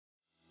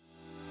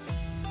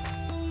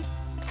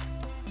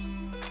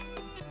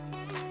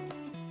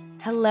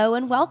Hello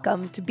and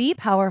welcome to Be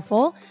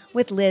Powerful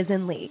with Liz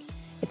and Lee.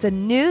 It's a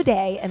new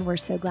day and we're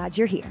so glad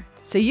you're here.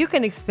 So you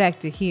can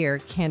expect to hear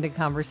candid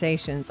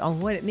conversations on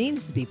what it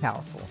means to be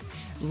powerful.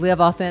 Live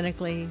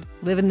authentically,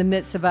 live in the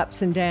midst of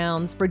ups and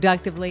downs,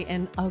 productively,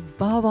 and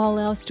above all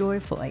else,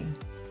 joyfully.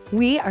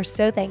 We are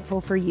so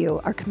thankful for you,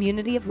 our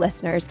community of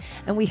listeners,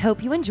 and we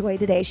hope you enjoy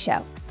today's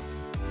show.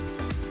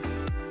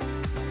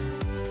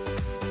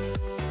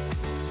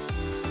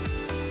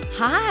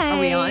 Hi.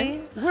 Are we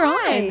on? We're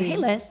on. Hey,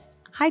 Liz.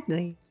 Hi,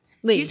 Lee.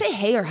 Did you say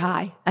hey or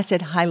hi? I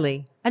said hi,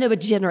 Lee. I know, but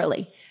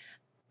generally.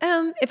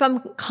 If I'm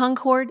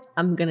Concord,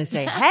 I'm going to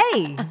say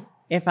hey.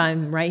 If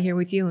I'm right here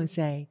with you and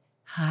say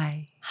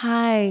hi.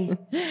 Hi.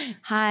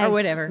 Hi. Or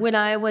whatever. When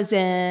I was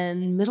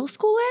in middle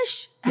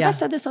school-ish, have I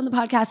said this on the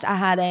podcast? I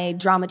had a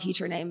drama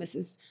teacher named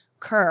Mrs.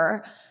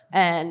 Kerr,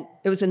 and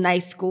it was a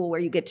nice school where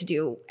you get to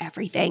do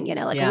everything,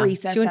 a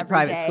recess She went to every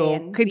private day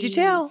school. Could you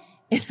tell?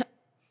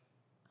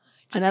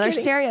 Another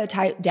kidding.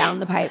 stereotype down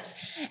the pipes.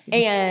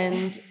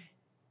 And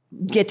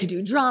get to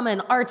do drama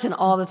and arts and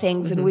all the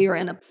things. Mm-hmm. And we were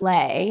in a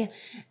play,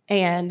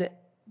 and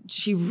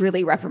she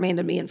really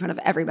reprimanded me in front of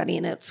everybody.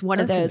 And it's one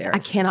of those, I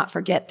cannot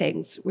forget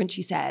things when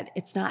she said,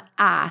 it's not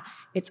I,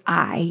 it's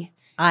I.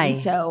 And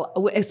so,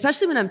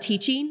 especially when I'm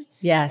teaching,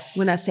 Yes.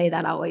 when I say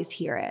that, I always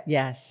hear it.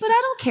 Yes. But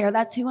I don't care.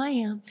 That's who I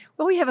am.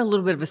 Well, we have a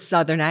little bit of a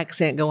Southern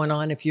accent going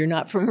on if you're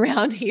not from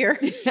around here.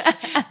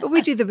 But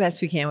we do the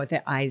best we can with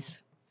the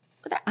eyes.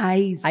 With our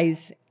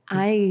eyes.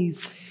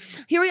 Eyes.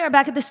 Here we are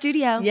back at the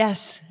studio.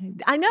 Yes.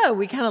 I know.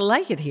 We kind of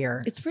like it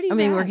here. It's pretty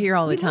we're rad. here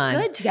all the We look time.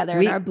 good together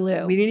in our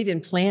blue. We didn't even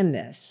plan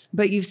this.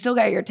 But you've still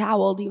got your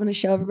towel. Do you want to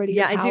show everybody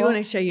your towel? I do want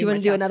to show you. Do you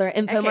want to do another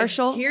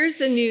infomercial? Okay, here's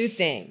the new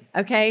thing.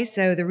 Okay,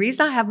 so the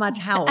reason I have my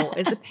towel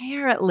is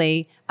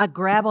apparently I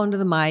grab onto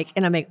the mic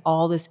and I make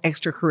all this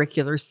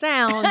extracurricular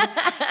sound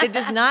that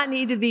does not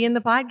need to be in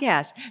the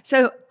podcast.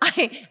 So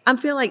I'm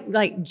feeling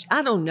like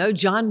I don't know,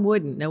 John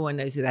Wooden. No one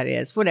knows who that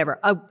is. Whatever.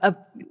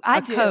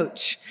 A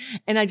coach.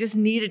 And I just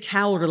need a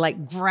towel to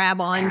grab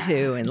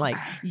onto and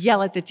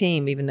yell at the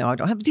team, even though I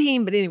don't have a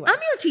team. But anyway. I'm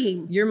your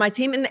team. You're my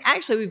team. And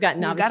actually we've got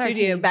Nava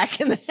Studio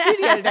back in the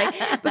studio today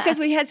because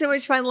we had so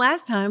much fun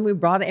last time. We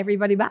brought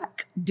everybody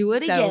back. Do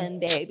it again,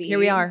 baby. Here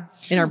we are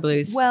in our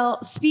blues.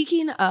 Well,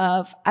 speaking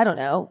of, I don't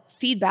know,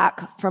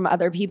 feedback from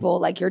other people,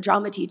 like your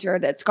drama teacher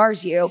that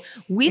scars you,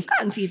 we've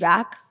gotten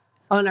feedback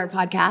on our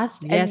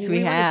podcast. Yes, and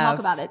we want to talk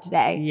about it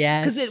today.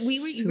 Yes. Because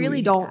we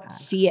really don't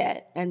see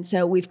it. And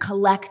so we've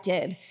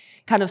collected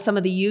kind of some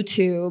of the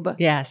YouTube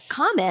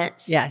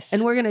comments. Yes.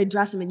 And we're going to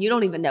address them. And you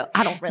don't even know.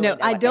 I don't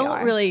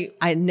really know.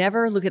 I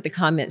never look at the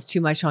comments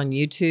too much on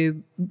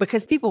YouTube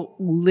because people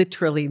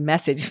literally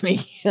message me.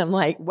 I'm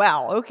like,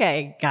 wow,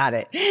 okay, got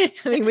it.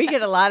 I mean, we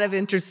get a lot of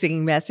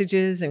interesting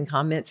messages and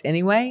comments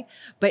anyway,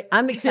 but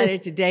I'm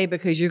excited today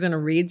because you're going to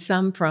read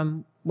some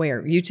from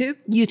where? YouTube?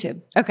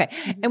 YouTube. Okay.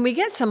 And we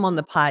get some on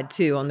the pod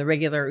too, on the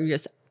regular,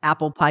 just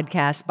Apple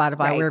Podcast,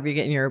 Spotify, wherever you're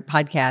getting your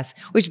podcasts,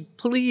 which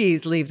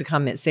please leave the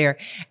comments there.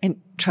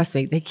 And trust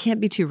me, they can't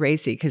be too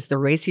racy because the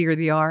racier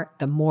they are,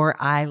 the more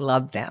I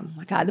love them. Oh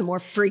my God, the more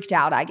freaked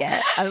out I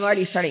get. I'm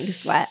already starting to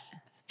sweat.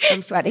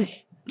 I'm sweating.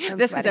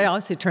 That's because I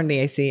also turned the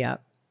AC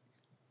up.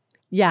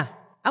 Yeah.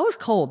 I was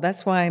cold.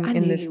 That's why I'm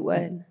in this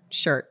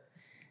shirt.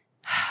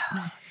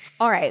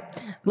 All right,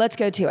 let's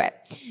go to it.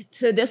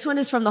 So this one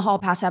is from the Hall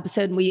Pass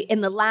episode. And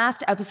in the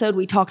last episode,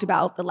 we talked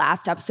about the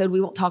last episode. We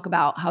won't talk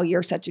about how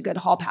you're such a good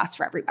Hall Pass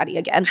for everybody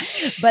again.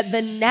 But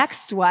the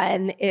next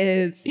one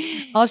is,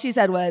 all she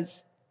said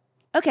was,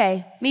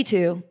 okay, me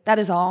too. That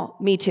is all.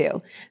 Me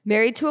too.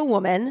 Married to a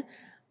woman.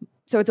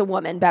 So it's a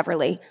woman,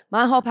 Beverly.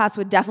 My Hall Pass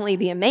would definitely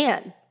be a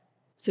man.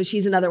 So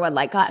she's another one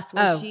like us.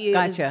 She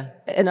gotcha.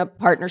 is in a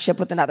partnership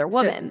with another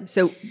woman.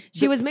 So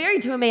she was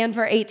married to a man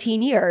for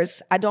 18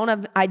 years. I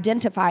don't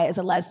identify as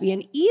a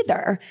lesbian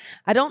either.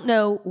 I don't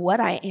know what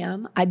I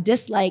am. I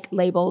dislike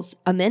labels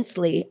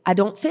immensely. I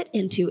don't fit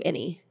into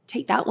any.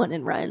 Take that one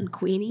and run,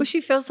 Queenie. Well,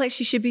 she feels like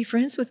she should be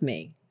friends with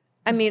me.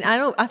 I mean,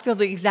 I feel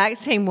the exact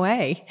same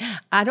way.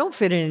 I don't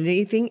fit into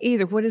anything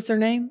either. What is her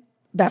name?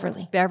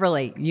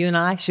 Beverly, you and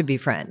I should be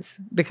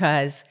friends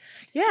because,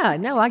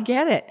 I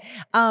get it.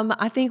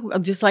 I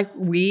think just like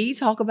we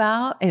talk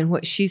about and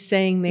what she's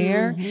saying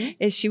there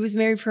is she was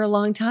married for a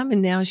long time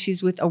and now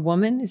she's with a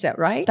woman. Is that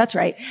right? That's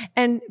right.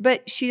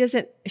 But she's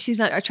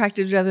not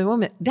attracted to other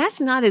women.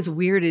 That's not as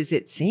weird as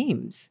it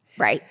seems.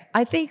 Right.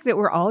 I think that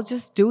we're all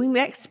just doing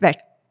the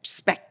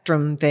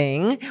spectrum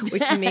thing,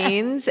 which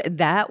means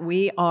that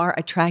we are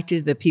attracted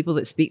to the people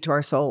that speak to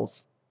our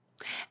souls.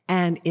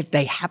 And if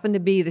they happen to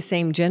be the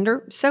same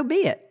gender, so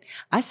be it.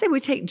 I say we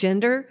take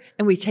gender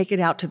and we take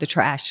it out to the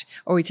trash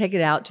or we take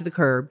it out to the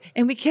curb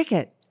and we kick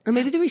it. Or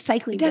maybe the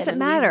recycling bin. It doesn't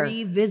matter.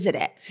 We revisit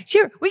it.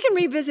 Sure, we can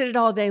revisit it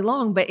all day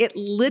long, but it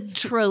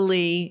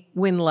literally,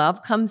 when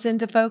love comes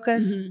into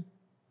focus, it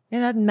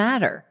doesn't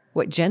matter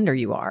what gender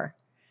you are.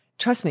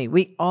 Trust me,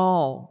 we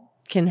all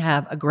can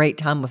have a great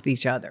time with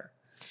each other.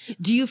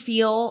 Do you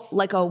feel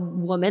like a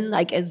woman,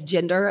 like as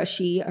gender, a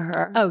she or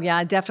her? Oh,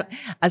 yeah, definitely.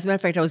 As a matter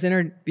of fact, I was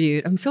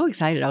interviewed. I'm so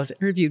excited. I was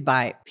interviewed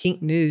by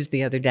Pink News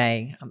the other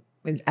day.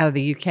 out of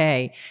the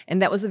UK.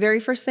 And that was the very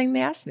first thing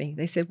they asked me.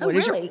 They said, what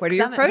are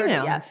your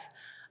pronouns?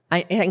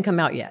 It hadn't come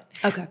out yet.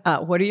 Okay.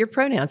 What are your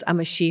pronouns? I'm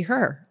a she,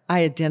 her.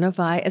 I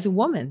identify as a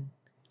woman.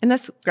 And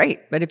that's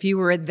great. But if you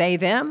were a they,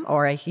 them,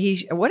 or a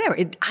he, or whatever,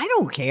 I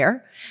don't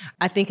care.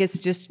 I think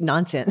it's just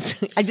nonsense.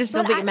 I just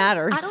don't think it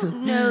matters. I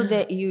don't know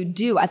that you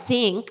do. I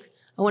think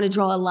I want to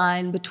draw a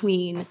line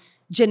between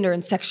gender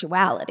and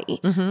sexuality.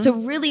 Mm-hmm. So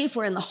really, if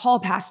we're in the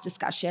hall pass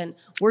discussion,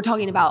 we're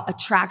talking about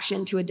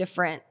attraction to a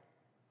different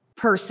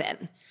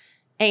person.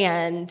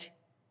 And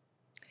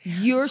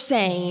you're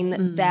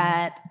saying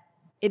that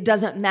it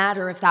doesn't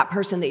matter if that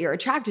person that you're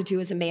attracted to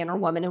is a man or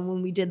woman. And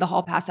when we did the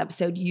hall pass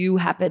episode,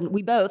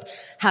 we both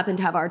happen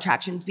to have our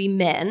attractions be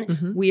men.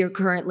 Mm-hmm. We are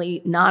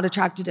currently not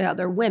attracted to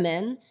other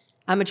women.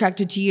 I'm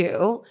attracted to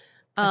you.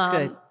 That's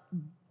good.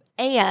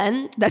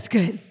 And that's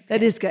good.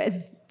 That is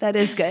good. That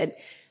is good.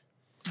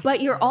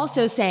 But you're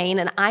also saying,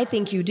 and I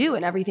think you do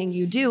in everything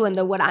you do, and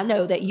what I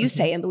know that you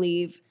say and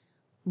believe,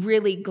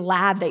 really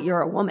glad that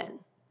you're a woman.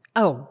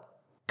 Oh,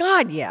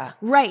 God, yeah.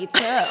 Right.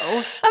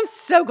 So I'm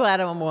so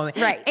glad I'm a woman.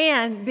 Right.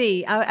 And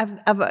B, I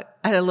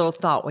had a little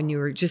thought when you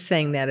were just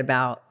saying that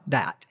about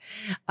that.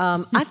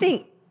 I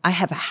think I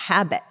have a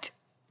habit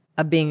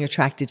of being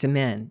attracted to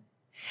men.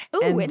 Ooh,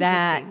 and interesting.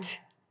 that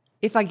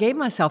if I gave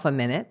myself a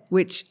minute,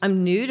 which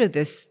I'm new to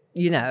this,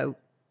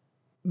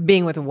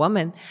 being with a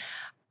woman,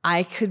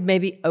 I could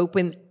maybe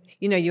open.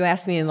 You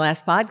asked me in the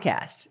last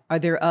podcast, are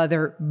there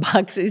other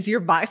boxes? Is your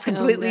box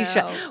completely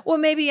shut? Well,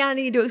 maybe I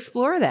need to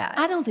explore that.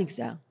 I don't think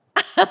so.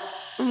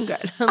 I'm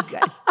good.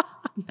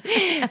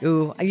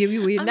 Ooh,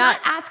 I'm not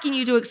asking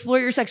you to explore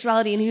your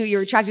sexuality and who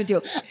you're attracted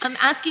to. I'm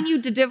asking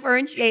you to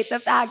differentiate the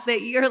fact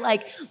that you're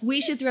like,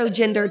 we should throw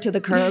gender to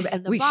the curb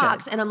and the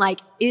box. And I'm like,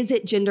 is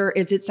it gender?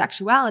 Is it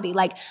sexuality?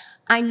 Like,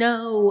 I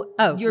know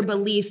your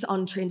beliefs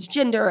on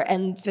transgender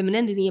and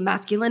femininity and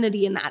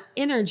masculinity and that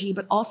energy,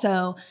 but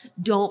also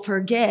don't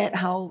forget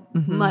how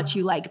much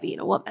you like being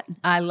a woman.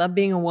 I love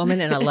being a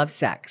woman and I love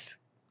sex.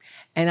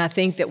 And I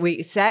think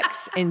that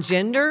sex and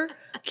gender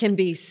can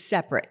be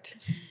separate.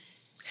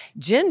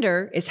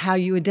 Gender is how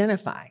you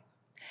identify.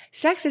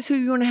 Sex is who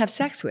you want to have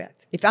sex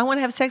with. If I want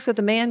to have sex with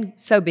a man,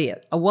 so be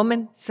it. A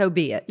woman, so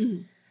be it.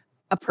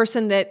 A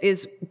person that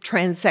is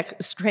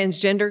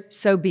transgender,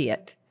 so be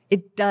it.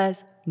 It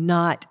does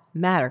not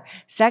matter.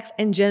 Sex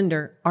and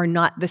gender are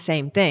not the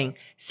same thing.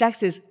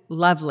 Sex is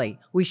lovely.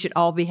 We should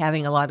all be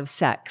having a lot of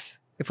sex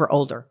if we're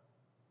older.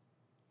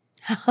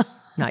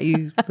 Not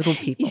you little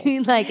people. You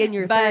mean like in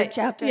your third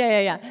chapter?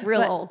 Yeah.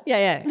 Real old.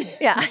 Yeah,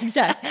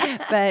 exactly.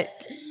 But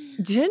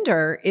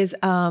gender is,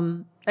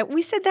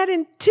 we said that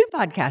in 2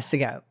 podcasts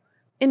ago,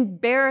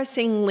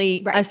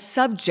 embarrassingly a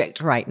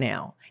subject right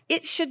now.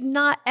 It should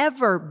not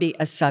ever be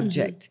a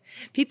subject.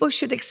 People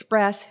should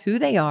express who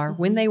they are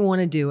when they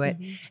want to do it,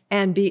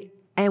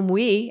 and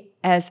we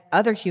as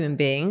other human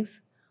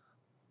beings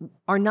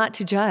are not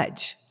to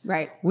judge.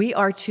 Right. We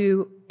are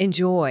to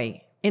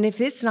enjoy. And if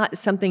it's not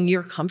something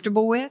you're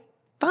comfortable with,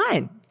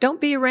 fine.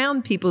 Don't be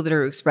around people that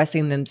are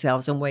expressing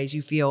themselves in ways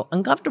you feel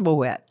uncomfortable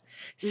with.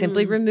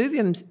 Simply remove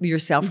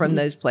yourself from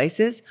those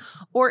places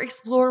or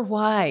explore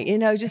why.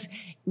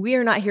 We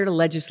are not here to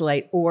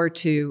legislate or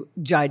to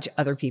judge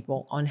other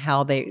people on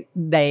how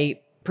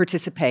they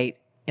participate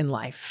in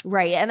life.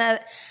 Right. And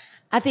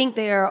I think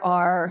there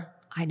are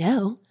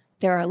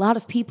a lot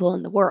of people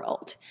in the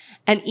world.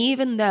 And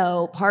even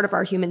though part of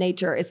our human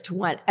nature is to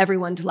want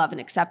everyone to love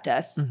and accept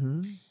us,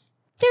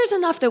 there's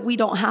enough that we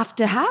don't have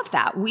to have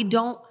that. We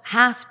don't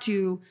have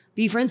to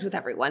be friends with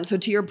everyone. So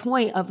to your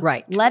point of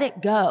let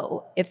it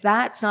go. If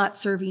that's not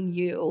serving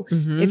you,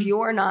 if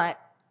you're not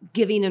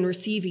giving and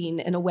receiving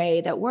in a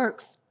way that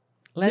works,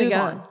 let it go.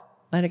 On.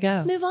 Let it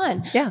go. Move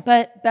on. Yeah.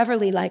 But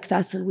Beverly likes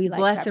us and we like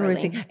Bless Beverly.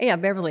 and receive. Yeah,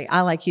 Beverly,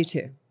 I like you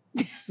too.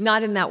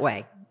 Not in that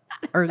way.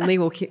 Or Lee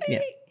will keep. Yeah.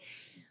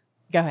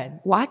 Go ahead.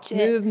 Watch it.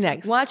 Move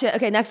next. Watch it.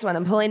 Okay, next one.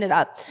 I'm pulling it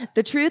up.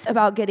 The truth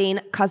about getting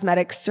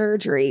cosmetic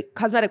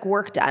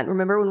work done.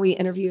 Remember when we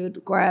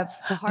interviewed Gaurav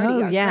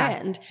Bahardi, our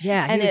friend?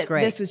 Yeah, and he was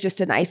great. This was just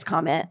a nice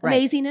comment. Right.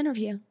 Amazing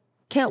interview.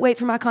 Can't wait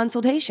for my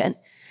consultation.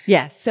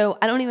 Yes. So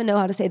I don't even know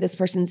how to say this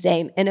person's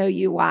name.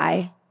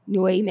 Nouy,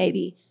 Nouy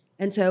maybe.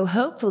 And so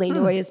hopefully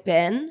Nouy has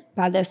been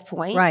by this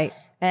point. Right.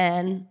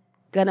 And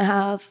gonna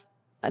have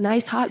a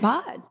nice hot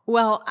bod.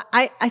 Well,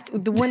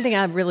 the one thing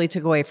I really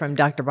took away from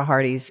Dr.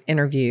 Bahardi's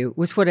interview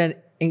was what an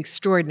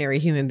extraordinary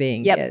human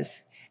being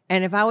is.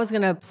 And if I was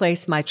going to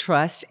place my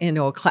trust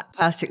into a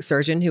plastic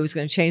surgeon who was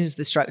going to change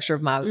the structure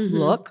of my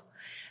look,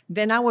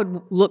 then I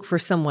would look for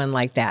someone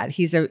like that.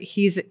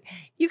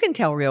 You can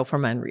tell real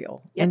from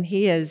unreal. Yep. And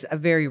he is a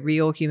very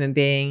real human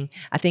being.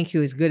 I think he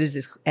was good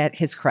at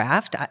his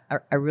craft.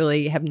 I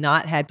really have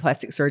not had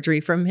plastic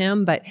surgery from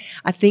him, but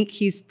I think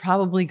he's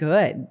probably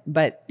good.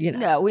 But,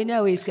 No, we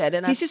know he's good.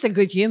 And he's just a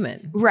good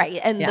human.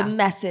 Right. And the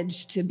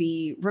message to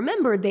be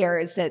remembered there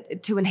is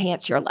that to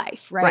enhance your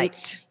life,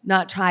 right?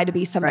 Not try to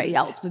be somebody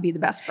else, but be the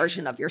best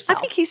version of yourself.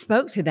 I think he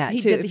spoke to that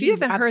too. If you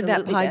haven't heard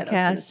that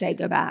podcast, say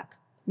go back.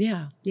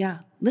 Yeah. Yeah.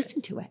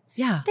 Listen to it.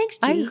 Yeah. Thanks,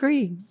 G. I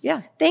agree.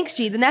 Yeah. Thanks,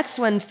 G. The next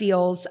one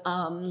feels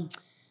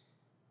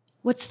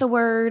what's the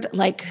word?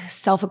 Like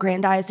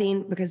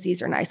self-aggrandizing, because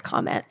these are nice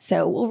comments.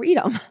 So we'll read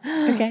them.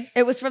 Okay.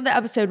 It was from the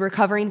episode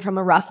Recovering from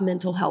a Rough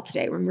Mental Health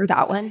Day. Remember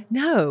that one?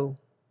 No,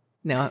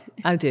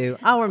 I do.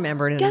 I'll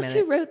remember it in a Guess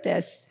minute. who wrote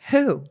this?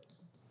 Who?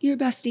 Your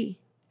bestie.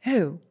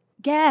 Who?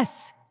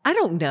 Guess. I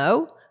don't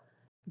know.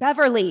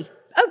 Beverly.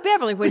 Oh,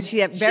 Beverly. What did she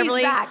have?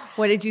 Beverly, She's back.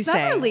 what did you say?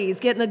 Beverly's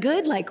getting a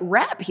good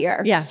rep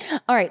here. Yeah.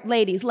 All right,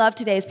 ladies, love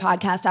today's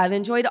podcast. I've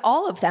enjoyed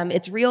all of them.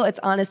 It's real, it's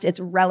honest, it's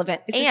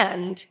relevant,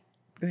 and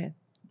Go ahead.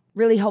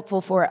 really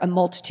helpful for a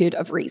multitude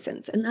of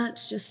reasons. And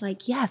that's just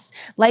yes,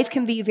 life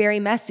can be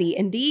very messy.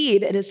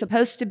 Indeed, it is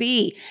supposed to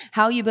be.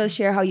 How you both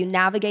share how you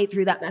navigate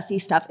through that messy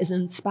stuff is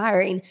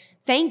inspiring.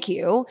 Thank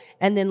you.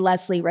 And then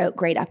Leslie wrote,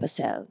 great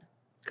episode.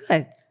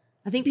 Good.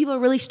 I think people are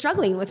really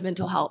struggling with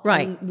mental health.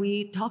 Right. And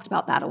we talked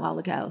about that a while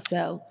ago.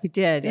 So We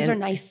did. those are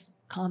nice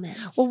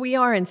comments. Well, we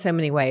are in so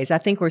many ways. I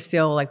think we're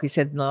still, like we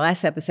said in the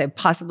last episode,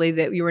 possibly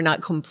that you were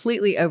not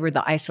completely over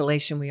the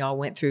isolation we all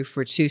went through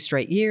for 2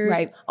 straight years,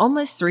 Right.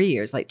 almost 3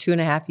 years, like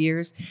 2.5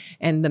 years.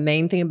 And the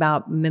main thing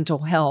about mental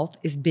health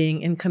is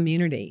being in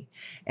community.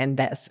 And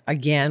that's,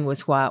 again,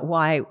 was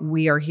why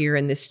we are here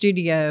in this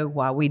studio,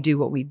 why we do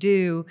what we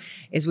do,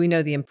 is we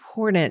know the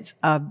importance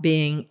of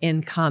being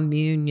in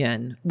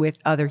communion with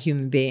other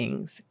human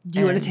beings.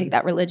 Do you want to take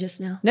that religious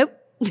now? Nope.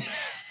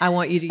 I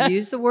want you to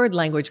use the word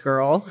language,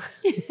 girl,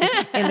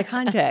 in the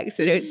context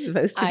that it's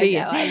supposed to be.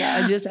 I know.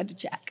 I just had to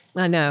check.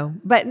 I know.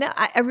 But no,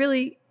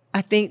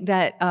 I think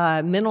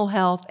that mental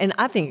health, and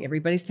I think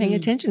everybody's paying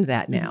attention to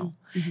that now.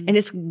 Mm-hmm. And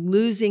it's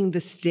losing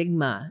the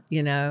stigma,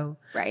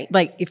 Right.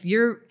 Like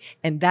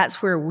and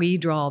that's where we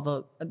draw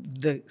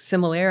the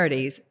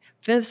similarities.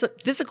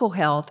 Physical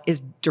health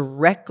is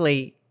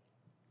directly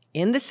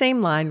in the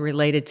same line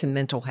related to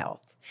mental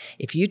health.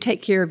 If you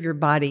take care of your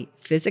body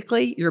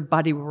physically, your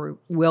body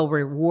will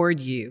reward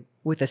you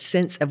with a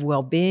sense of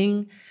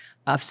well-being,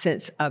 a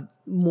sense of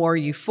more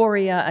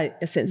euphoria,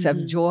 a sense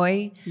of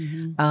joy.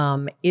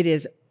 Mm-hmm. It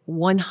is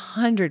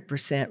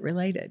 100%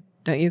 related.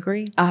 Don't you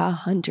agree?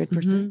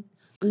 100%.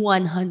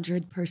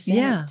 100%.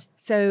 Yeah.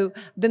 So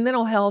the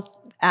mental health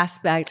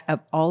aspect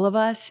of all of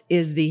us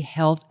is the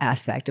health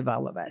aspect of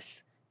all of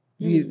us.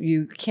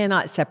 You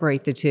cannot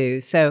separate the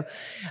two. So,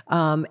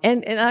 and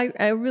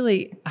I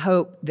really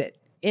hope that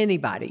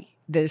anybody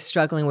that is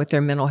struggling with their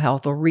mental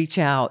health will reach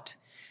out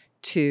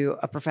to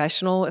a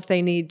professional if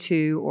they need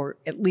to, or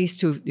at least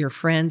to your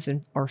friends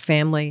or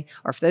family,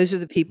 or if those are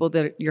the people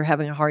that you're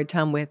having a hard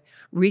time with,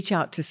 reach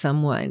out to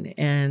someone.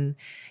 And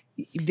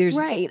there's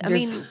right. I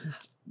mean,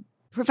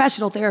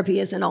 professional therapy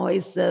isn't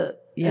always an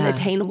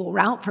attainable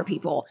route for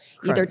people,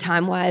 either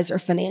time-wise or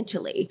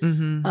financially.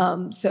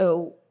 Mm-hmm.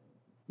 So,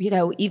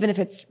 even if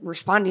it's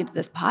responding to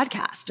this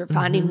podcast or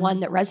finding one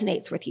that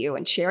resonates with you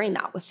and sharing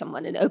that with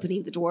someone and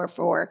opening the door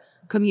for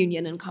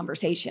communion and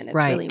conversation, it's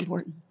really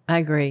important. I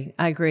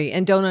agree.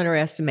 And don't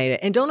underestimate it.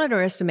 And don't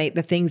underestimate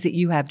the things that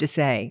you have to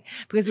say,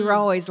 because we're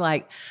always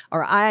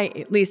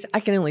at least I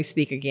can only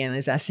speak again,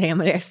 as I say, I'm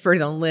an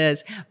expert on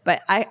Liz,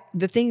 but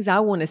the things I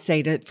want to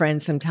say to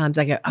friends, sometimes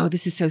I go, oh,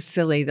 this is so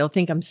silly. They'll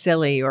think I'm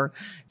silly. Or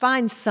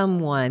find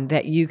someone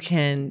that you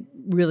can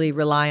really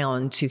rely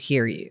on to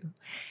hear you.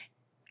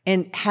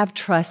 And have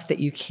trust that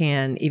you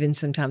can, even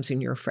sometimes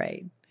when you're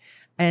afraid.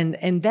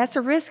 And that's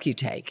a risk you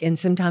take. And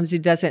sometimes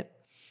it doesn't,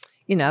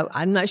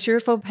 I'm not sure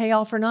if it'll pay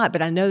off or not,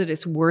 but I know that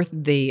it's worth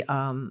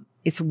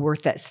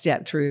that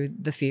step through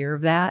the fear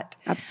of that.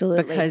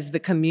 Absolutely. Because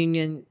the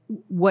communion,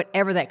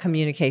 whatever that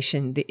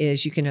communication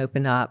is you can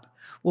open up,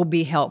 will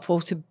be helpful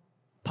to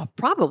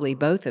probably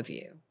both of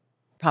you.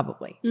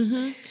 Probably.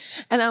 Mm-hmm.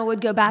 And I would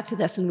go back to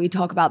this, and we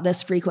talk about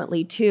this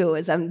frequently too.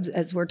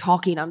 As we're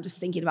talking, I'm just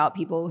thinking about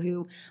people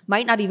who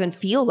might not even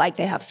feel like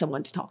they have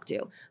someone to talk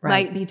to,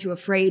 might be too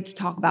afraid to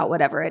talk about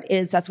whatever it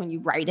is. That's when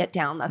you write it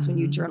down. That's when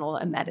you journal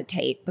and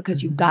meditate,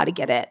 because you've got to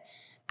get it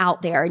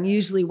out there. And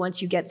usually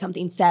once you get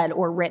something said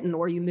or written,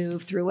 or you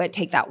move through it,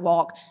 take that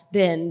walk,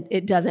 then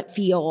it doesn't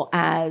feel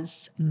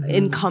as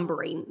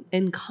encumbering,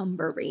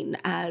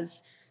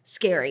 as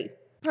scary,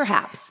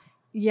 perhaps.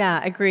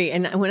 Yeah, I agree.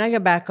 And when I go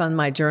back on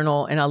my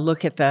journal and I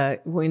look at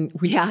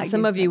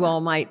some of you all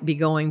might be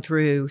going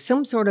through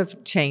some sort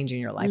of change in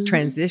your life,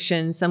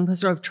 transition, some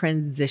sort of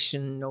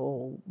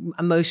transitional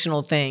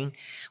emotional thing.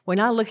 When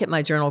I look at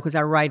my journal, because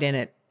I write in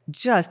it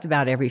just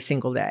about every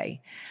single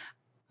day,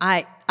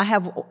 I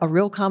have a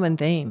real common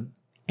theme,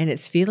 and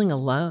it's feeling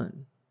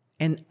alone.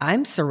 And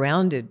I'm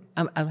surrounded.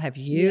 I have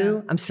you.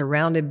 Yeah. I'm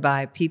surrounded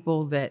by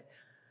people that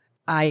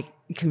I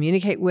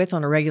communicate with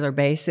on a regular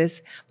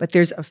basis, but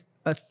there's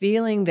a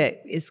feeling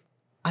that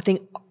I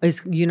think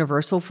is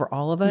universal for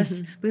all of us,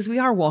 because we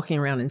are walking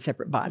around in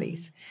separate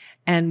bodies,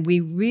 and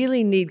we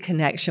really need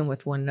connection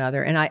with one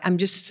another. And I'm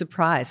just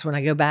surprised when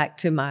I go back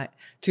to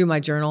through my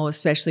journal,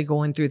 especially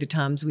going through the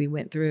times we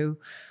went through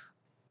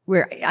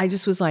where I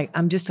just was like,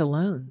 I'm just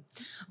alone.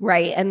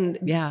 Right. And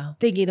Yeah.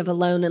 thinking of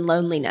alone and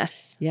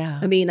loneliness. Yeah.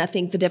 I mean, I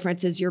think the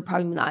difference is you're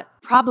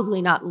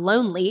probably not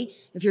lonely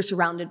if you're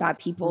surrounded by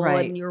people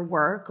Right. in your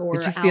work or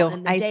But you out feel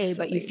in the day,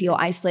 but you isolated. feel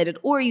isolated,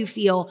 or you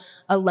feel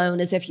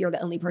alone as if you're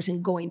the only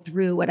person going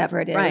through whatever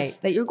it is Right.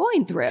 that you're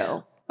going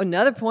through.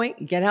 Another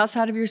point, get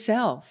outside of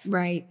yourself.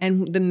 Right.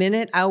 And the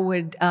minute I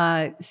would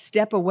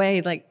step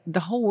away, like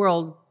the whole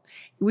world,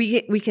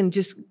 we can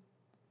just,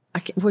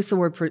 what's the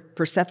word,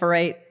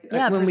 perseverate?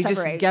 Yeah, when we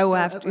just perseverate. go Go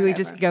after, over and we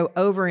just over. go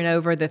over and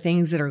over the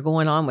things that are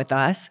going on with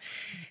us,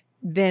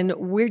 then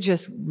we're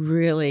just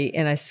really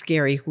in a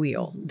scary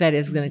wheel that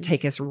is going to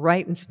take us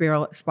right and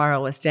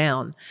spiral us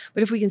down.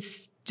 But if we can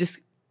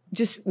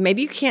just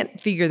maybe you can't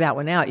figure that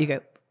one out, you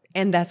go,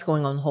 and that's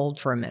going on hold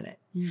for a minute.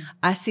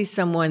 I see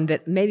someone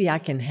that maybe I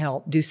can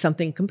help do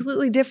something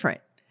completely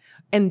different.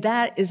 And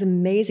that is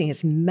amazing.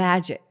 It's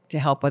magic to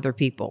help other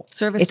people.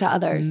 Service to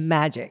others.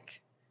 Magic.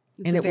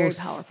 It's a very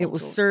powerful it will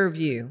tool. serve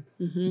you.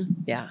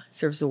 Yeah, it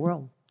serves the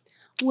world.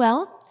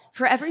 Well,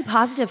 for every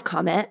positive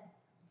comment,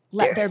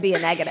 let there be a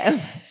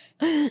negative.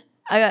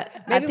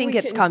 I think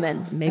it's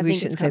coming. Maybe we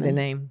shouldn't say the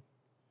name.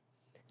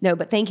 No,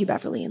 but thank you,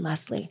 Beverly and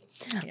Leslie.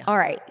 Yeah. All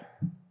right.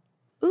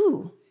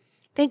 Ooh,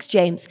 thanks,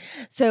 James.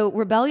 So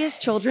rebellious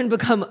children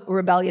become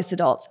rebellious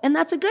adults, and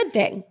that's a good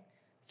thing.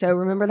 So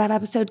remember that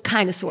episode?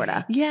 Kind of, sort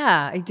of.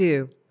 Yeah, I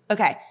do.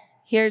 Okay,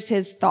 here's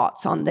his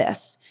thoughts on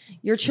this.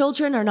 Your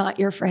children are not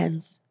your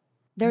friends.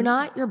 They're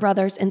not your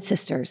brothers and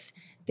sisters.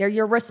 They're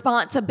your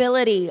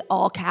responsibility,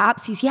 all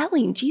caps. He's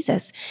yelling,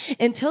 Jesus.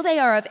 Until they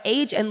are of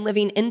age and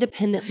living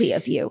independently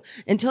of you.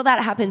 Until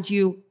that happens,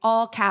 you,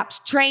 all caps,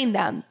 train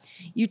them.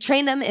 You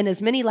train them in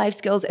as many life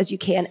skills as you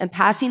can, and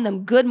passing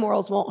them good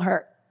morals won't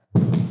hurt.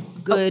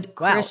 Good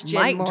Christian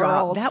mic morals.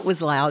 drop. That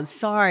was loud.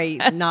 Sorry,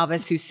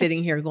 novice who's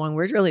sitting here going,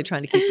 we're really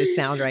trying to keep this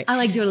sound right. I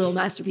like doing a little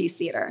masterpiece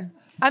theater.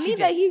 I mean,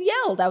 that he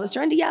yelled. I was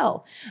trying to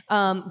yell.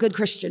 Good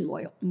Christian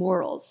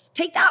morals.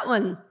 Take that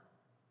one.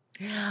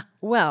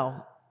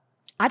 Well,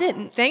 I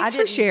didn't. Thanks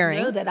for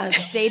sharing. Know that I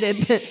stated.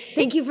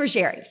 Thank you for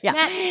sharing. Yeah.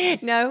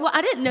 Next. No. Well,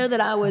 I didn't know that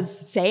I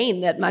was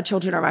saying that my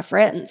children are my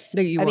friends.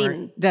 that you I weren't,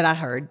 mean, that I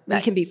heard. we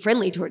can be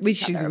friendly towards We each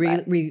should other.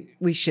 But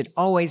we should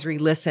always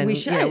re-listen. We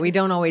You know, should. we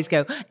don't always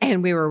go,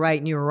 and we were right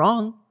and you were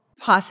wrong.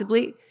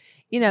 Possibly,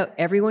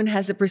 everyone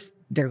has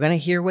they're going to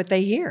hear what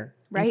they hear.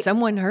 Right. And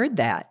someone heard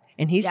that,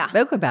 and he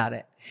spoke about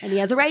it. and he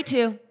has a right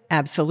to.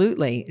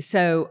 Absolutely.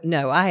 So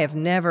no, I have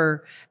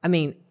never. I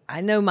mean,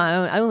 I know my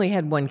own. I only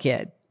had one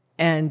kid,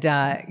 and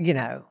I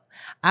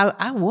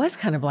was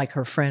kind of like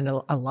her friend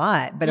a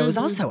lot, but I was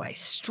also a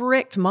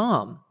strict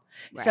mom.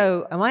 Right.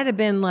 So I might have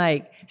been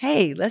like,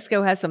 hey, let's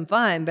go have some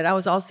fun. But I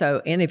was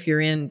also, and if you're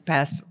in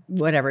past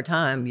whatever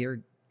time,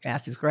 your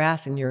ass is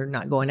grass and you're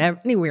not going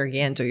anywhere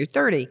again until you're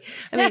 30.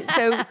 I mean,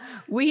 so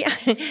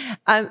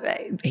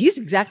he's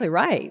exactly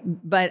right.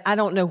 But I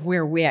don't know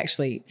where we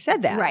actually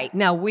said that. Right.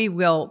 Now we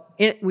will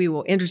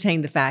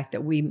entertain the fact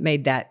that we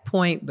made that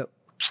point, but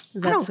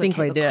I don't think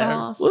we did.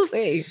 We'll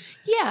see.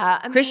 Yeah.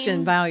 I Christian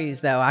mean, values,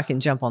 though, I can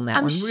jump on that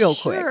I'm one real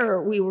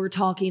sure quick. we were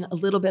talking a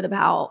little bit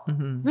about,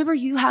 remember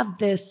you have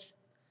this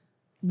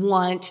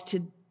want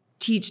to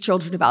teach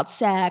children about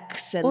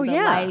sex and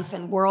life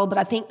and world, but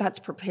I think that's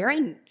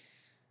preparing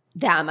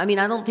them. I mean,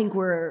 I don't think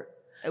we're,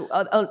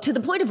 to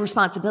the point of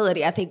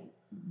responsibility, I think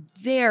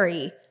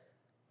very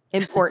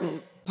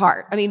important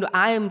part. I mean,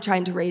 I am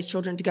trying to raise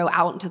children to go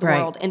out into the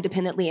world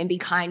independently and be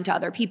kind to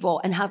other people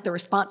and have the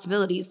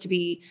responsibilities to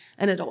be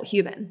an adult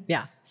human.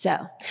 Yeah.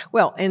 So,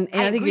 Well, and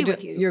I think agree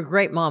with you. You're a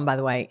great mom, by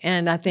the way.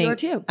 And I think, You are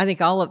too. I think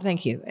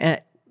thank you.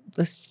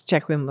 Let's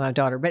check with my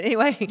daughter. But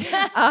anyway,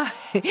 I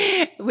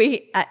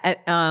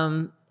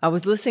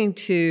was listening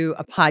to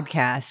a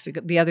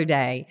podcast the other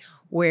day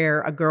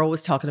where a girl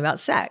was talking about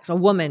sex. A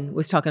woman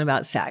was talking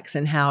about sex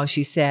and how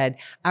she said,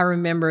 I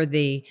remember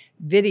the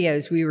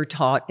videos we were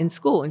taught in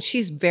school. And she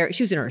was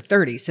in her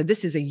 30s. So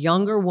this is a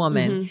younger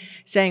woman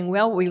saying,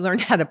 well, we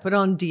learned how to put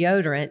on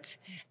deodorant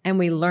and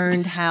we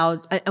learned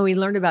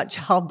about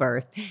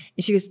childbirth. And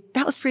she goes,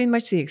 that was pretty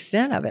much the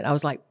extent of it. I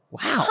was like, wow.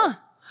 Huh.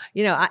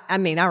 I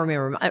mean, I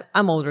remember,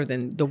 I'm older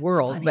than the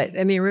world, but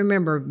I mean,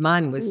 remember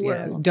mine was,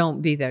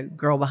 don't be the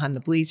girl behind the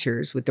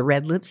bleachers with the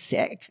red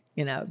lipstick.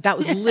 That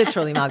was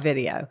literally my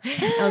video.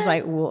 I was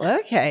like, well,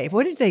 okay,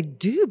 what did they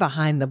do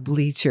behind the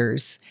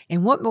bleachers?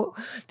 And what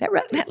that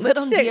put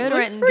on lipstick deodorant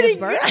looks and pretty give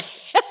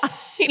birth?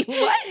 good.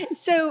 What?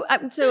 So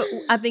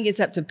I think it's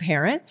up to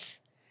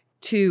parents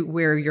to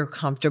where you're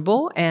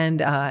comfortable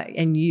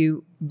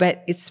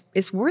but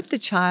it's worth the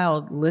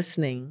child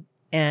listening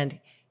and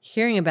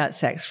hearing about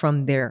sex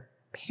from their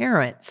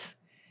parents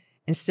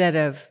instead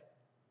of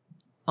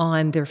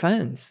on their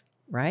phones,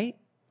 right?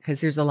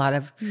 Because there's a lot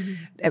of,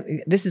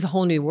 this is a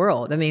whole new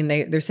world. I mean,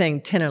 they're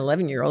saying 10 and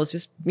 11-year-olds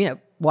just,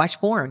 watch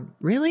porn.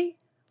 Really?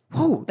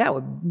 Whoa, that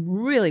would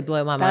really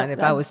blow my mind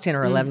if I was 10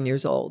 or 11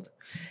 years old.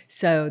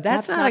 So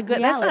that's not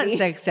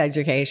sex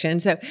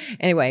education. So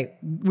anyway,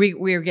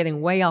 we are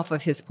getting way off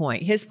of his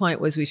point. His point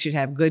was we should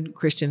have good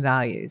Christian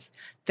values.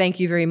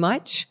 Thank you very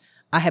much.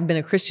 I have been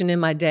a Christian in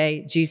my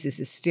day. Jesus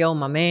is still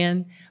my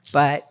man.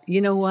 But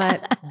you know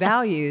what?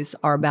 Values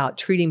are about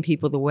treating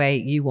people the way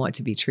you want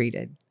to be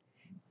treated,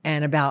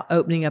 and about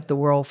opening up the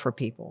world for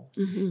people,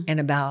 and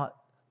about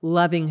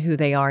loving who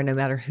they are no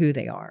matter who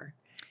they are.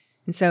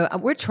 And so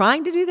we're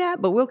trying to do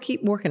that, but we'll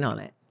keep working on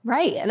it.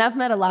 Right. And I've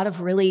met a lot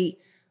of really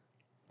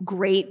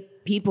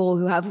great people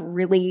who have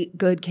really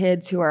good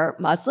kids who are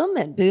Muslim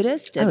and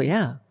Buddhist.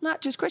 And not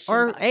just Christian.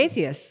 Or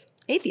atheists.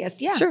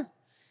 Atheist, yeah. Sure.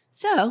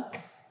 So,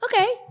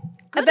 okay.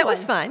 That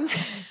was fun.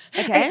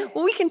 Okay.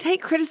 Well, we can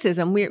take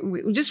criticism. We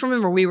just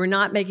remember we were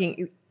not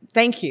making,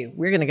 thank you.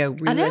 We're going to go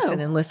re-listen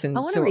and listen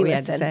to what we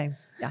had to say.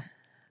 Yeah.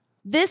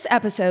 This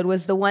episode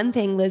was the one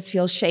thing Liz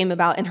feels shame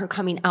about in her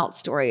coming out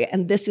story.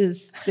 And this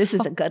is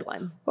a good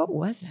one. What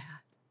was that?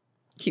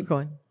 Keep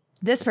going.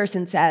 This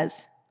person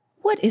says,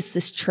 "What is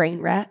this train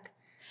wreck?"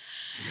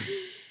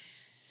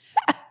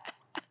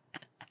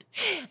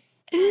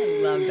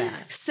 I love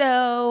that.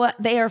 So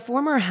they are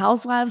former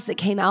housewives that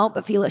came out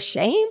but feel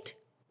ashamed?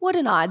 What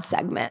an odd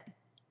segment.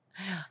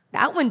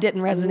 That one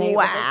didn't resonate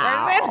with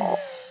this person.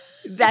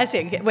 That's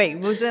it. Wait,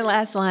 what was the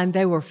last line?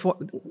 They were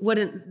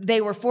They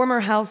were former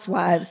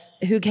housewives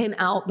who came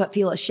out but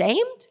feel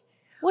ashamed?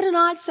 What an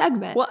odd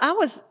segment. Well,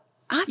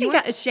 I think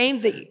got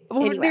ashamed that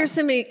anyway. There's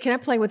so many. Can I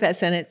play with that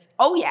sentence?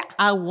 Oh, yeah.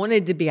 I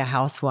wanted to be a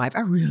housewife.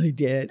 I really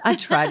did. I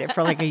tried it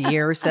for like a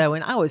year or so,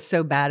 and I was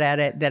so bad at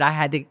it that I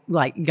had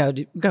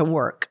to go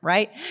work,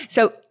 right?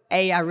 So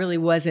I really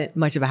wasn't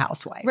much of a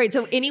housewife. Right.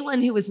 So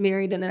anyone who was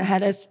married in a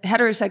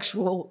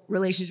heterosexual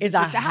relationship is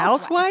just a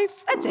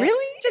housewife. That's it.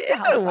 Really? Just a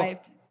housewife.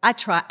 I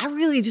tried. I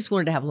really just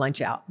wanted to have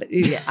lunch out, but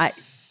it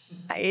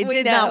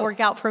did not work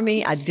out for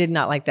me. I did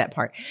not like that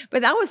part.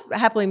 But I was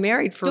happily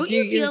married for a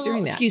few years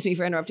doing that. Excuse me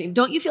for interrupting.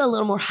 Don't you feel a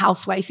little more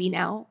housewifey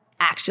now,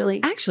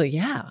 actually? Actually,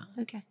 yeah.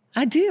 Okay.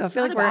 I do. I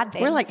feel like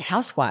we're like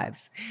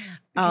housewives.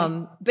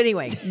 Okay. But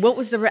anyway, what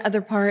was the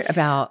other part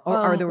about?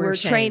 Or the word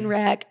train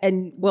wreck.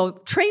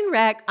 Train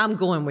wreck, I'm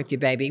going with you,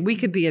 baby. We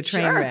could be a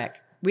train wreck.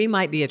 We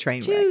might be a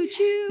train wreck.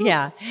 Choo-choo.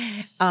 Yeah.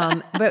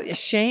 But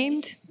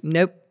ashamed?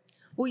 Nope.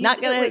 Well,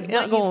 not going with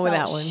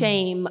that one.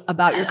 Shame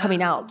about your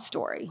coming out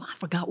story. I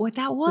forgot what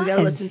that was. We got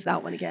to listen to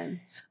that one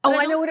again. Oh,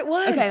 I know what it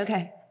was.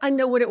 Okay. I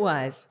know what it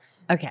was.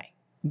 Okay.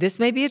 This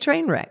may be a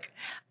train wreck.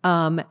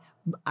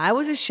 I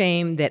was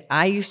ashamed that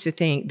I used to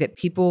think that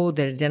people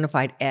that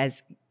identified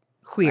as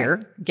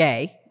queer,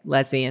 gay,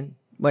 lesbian,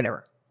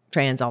 whatever,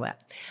 trans, all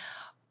that,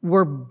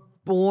 were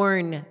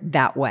born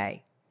that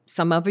way.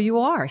 Some of you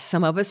are.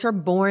 Some of us are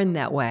born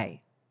that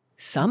way.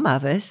 Some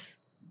of us,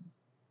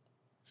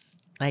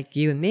 like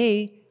you and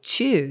me,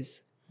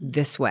 choose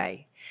this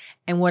way.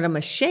 And what I'm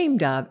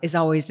ashamed of is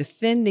always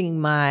defending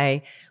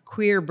my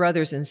queer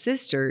brothers and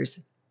sisters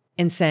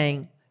and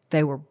saying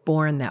they were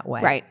born that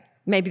way. Right.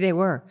 Maybe they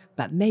were,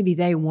 but maybe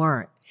they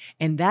weren't.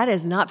 And that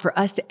is not for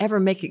us to ever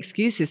make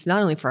excuses,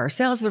 not only for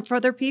ourselves, but for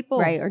other people.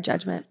 Right, or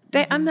judgment.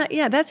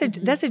 That's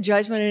a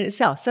judgment in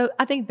itself. So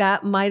I think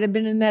that might have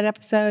been in that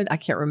episode. I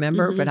can't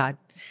remember, but I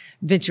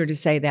venture to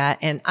say that.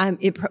 And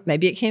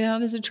maybe it came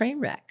out as a train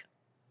wreck.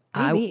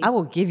 I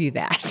will give you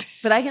that.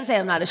 But I can say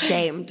I'm not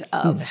ashamed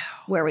of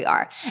where we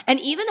are. And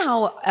even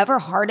however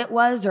hard it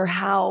was or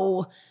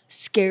how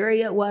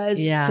scary it was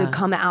to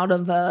come out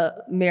of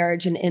a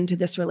marriage and into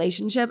this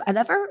relationship,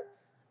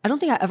 I don't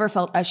think I ever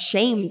felt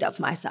ashamed of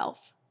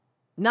myself.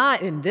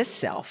 Not in this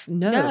self.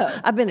 No.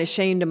 I've been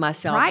ashamed of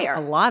myself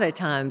a lot of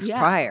times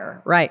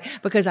prior. Right.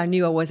 Because I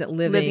knew I wasn't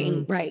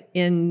living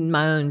in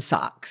my own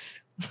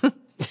socks.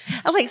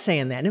 I like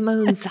saying that, in my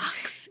own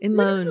socks, in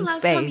my own space. When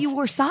was the last time you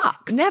wore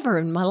socks? Never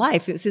in my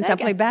life, since I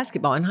played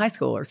basketball in high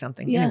school or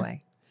something.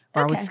 Anyway,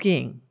 or I was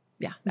skiing.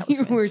 Yeah, that was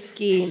you were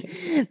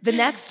skiing. The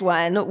next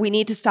one, we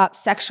need to stop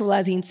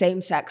sexualizing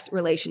same-sex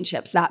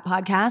relationships. That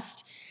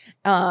podcast.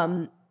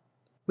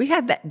 We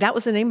had that. That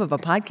was the name of a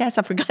podcast.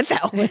 I forgot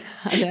that one.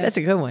 That's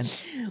a good one.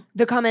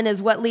 The comment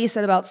is, what Lee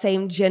said about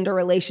same-gender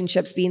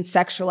relationships being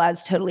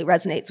sexualized totally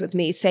resonates with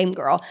me. Same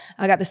girl.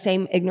 I got the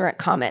same ignorant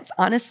comments.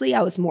 Honestly,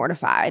 I was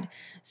mortified.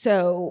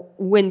 So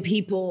when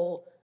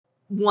people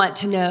want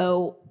to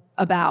know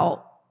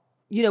about,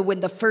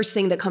 when the first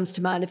thing that comes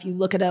to mind, if you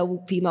look at a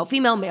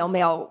female-female,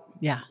 male-male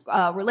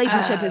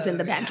relationship is in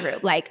the bedroom.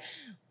 Like,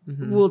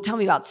 well, tell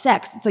me about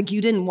sex. It's like you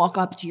didn't walk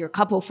up to your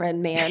couple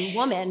friend, man,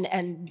 woman,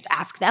 and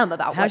ask them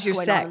about what's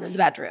going on in the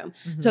bedroom.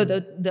 So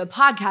the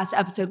podcast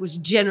episode was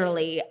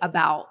generally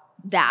about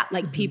that,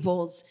 like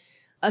people's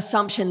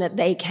assumption that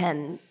they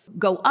can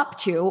go up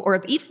to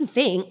or even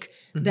think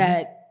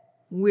that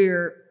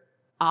we're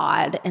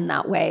odd in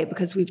that way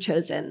because we've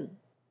chosen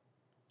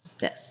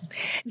this.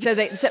 So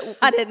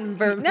I didn't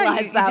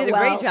verbalize that. You did a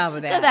great job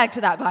of that. Go back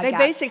to that podcast. They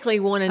basically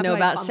want to know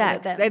about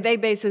sex. They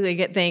basically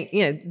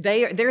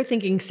they're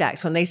thinking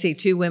sex. When they see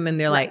two women,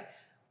 they're like,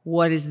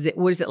 what is it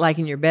like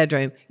in your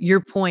bedroom? Your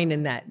point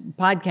in that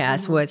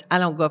podcast was, I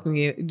don't go up to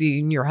you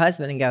and your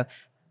husband and go, I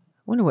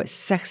wonder what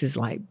sex is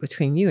like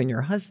between you and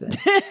your husband.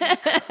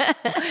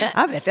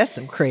 I bet that's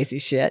some crazy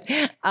shit.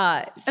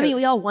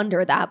 We all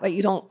wonder that, but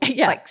you don't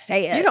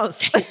say it. You don't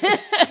say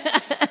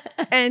it.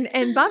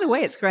 And by the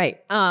way, it's great.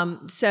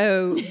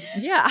 So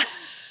yeah,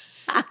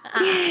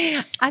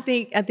 I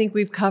think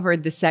we've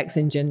covered the sex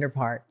and gender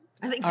part.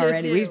 I think so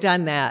already. too. We've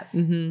done that.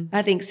 Mm-hmm.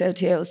 I think so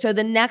too. So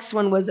the next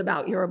one was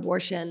about your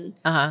abortion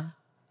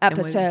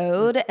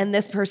episode. And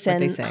this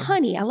person,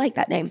 Honey, I like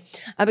that name.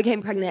 I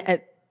became pregnant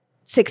at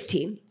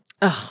 16.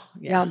 Oh,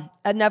 yeah.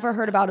 I'd never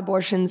heard about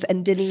abortions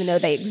and didn't even know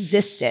they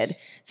existed.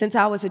 Since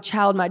I was a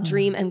child, my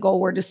dream and goal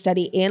were to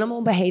study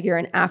animal behavior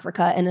in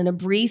Africa. And in a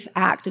brief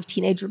act of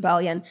teenage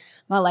rebellion,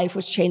 my life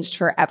was changed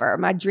forever.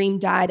 My dream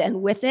died,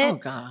 and with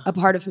it, a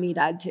part of me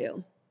died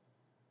too.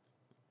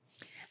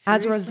 Seriously?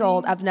 As a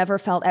result, I've never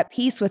felt at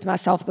peace with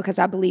myself because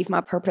I believe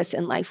my purpose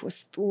in life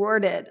was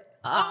thwarted.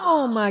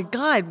 Oh my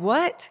God,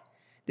 what?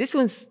 This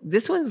one's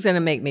going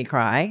to make me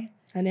cry.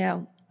 I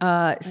know.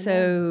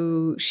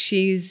 So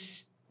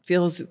she's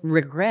feels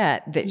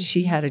regret that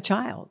she had a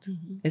child.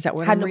 Is that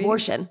what had I'm an reading?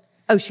 Abortion?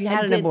 Oh, she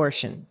had an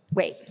abortion.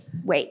 Wait,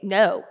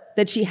 no,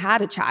 that she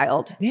had a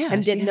child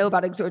and didn't know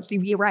about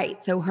exorcism. You're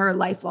right. So her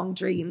lifelong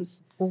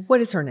dreams. Well, what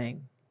is her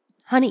name?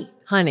 Honey.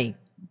 Honey,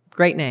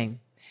 great name.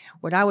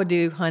 What I would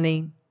do,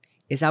 Honey,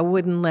 is I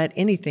wouldn't let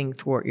anything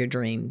thwart your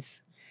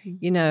dreams.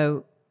 You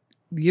know,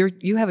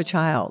 you have a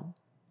child.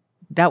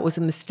 That was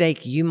a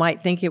mistake. You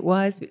might think it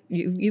was, but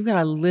you've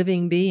got a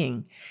living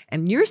being,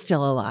 and you're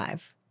still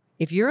alive.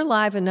 If you're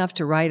alive enough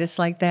to write us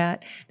like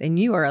that, then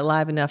you are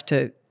alive enough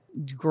to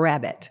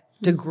grab it,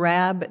 to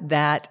grab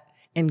that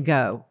and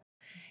go.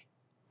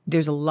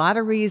 There's a lot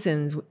of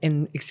reasons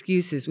and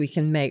excuses we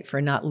can make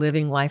for not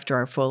living life to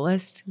our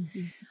fullest.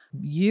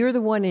 You're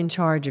the one in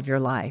charge of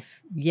your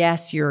life.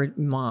 Yes, you're a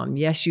mom.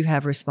 Yes, you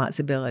have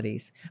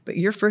responsibilities. But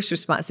your first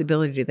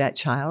responsibility to that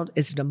child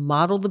is to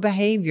model the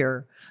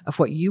behavior of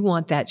what you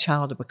want that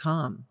child to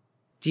become.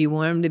 Do you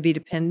want them to be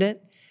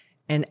dependent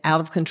and out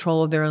of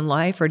control of their own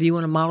life? Or do you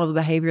want to model the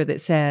behavior that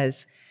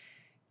says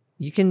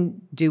you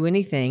can do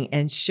anything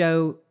and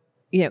show,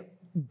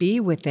 be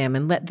with them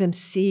and let them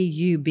see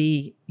you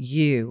be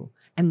you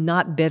and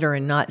not bitter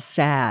and not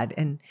sad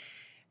and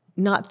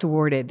not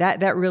thwarted.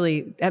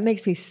 That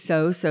makes me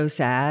so, so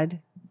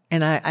sad.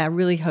 And I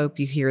really hope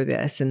you hear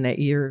this and that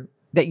you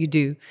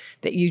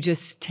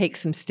just take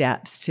some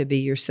steps to be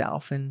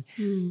yourself and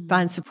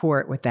find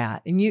support with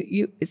that. And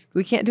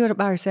we can't do it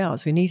by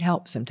ourselves. We need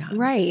help sometimes.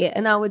 Right.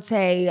 And I would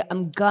say,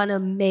 I'm gonna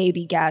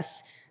maybe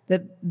guess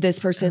that this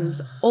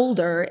person's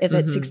older if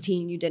at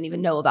 16 you didn't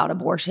even know about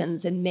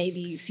abortions, and maybe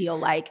you feel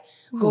like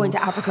going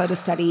to Africa to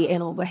study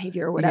animal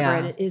behavior or whatever,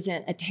 and it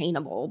isn't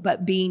attainable,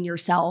 but being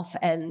yourself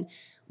and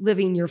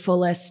living your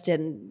fullest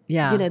and,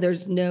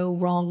 there's no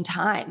wrong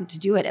time to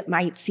do it. It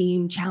might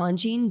seem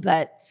challenging,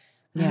 but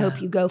I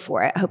hope you go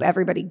for it. I hope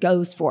everybody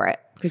goes for it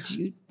because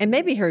and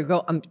maybe her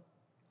goal.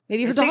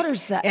 Maybe her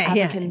daughter's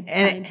African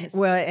scientist.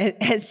 Well,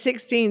 at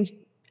 16,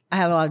 I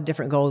had a lot of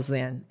different goals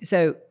then.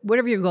 So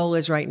whatever your goal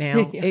is right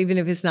now, even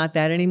if it's not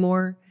that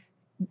anymore,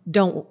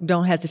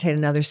 don't hesitate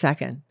another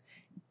second.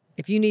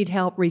 If you need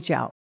help, reach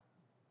out.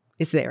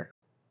 It's there.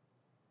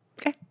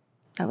 Okay.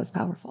 That was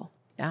powerful.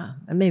 Yeah.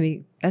 And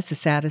maybe that's the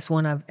saddest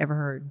one I've ever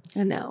heard.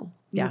 I know.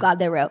 I'm glad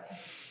they wrote.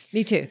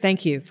 Me too.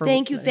 Thank you.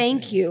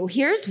 Thank you.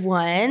 Here's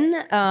one.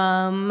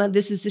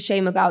 This is the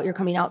shame about your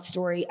coming out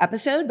story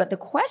episode, but the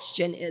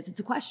question is, it's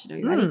a question. Are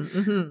you ready?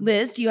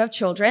 Liz, do you have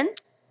children?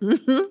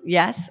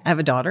 Yes, I have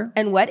a daughter.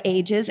 And what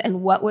ages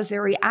and what was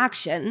their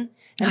reaction?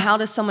 And how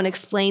does someone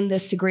explain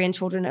this to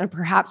grandchildren? And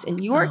perhaps in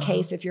your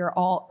case, if you're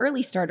all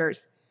early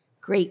starters,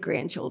 great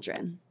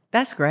grandchildren.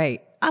 That's great.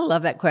 I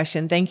love that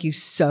question. Thank you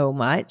so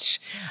much.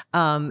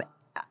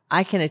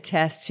 I can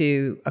attest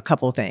to a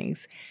couple of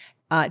things.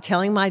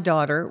 Telling my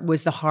daughter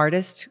was the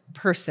hardest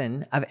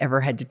person I've ever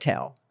had to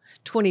tell.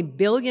 20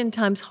 billion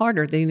times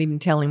harder than even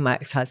telling my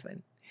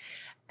ex-husband.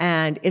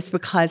 And it's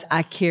because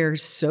I care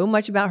so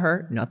much about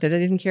her. Not that I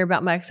didn't care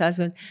about my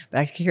ex-husband, but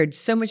I cared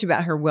so much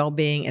about her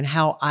well-being and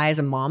how I as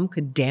a mom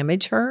could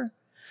damage her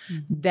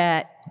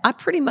that I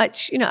pretty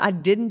much, I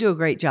didn't do a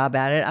great job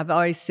at it.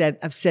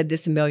 I've said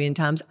this a million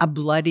times. I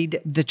bloodied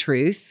the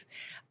truth,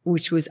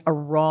 which was a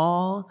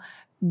raw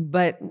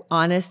but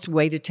honest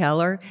way to tell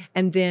her.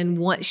 And then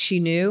once she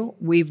knew,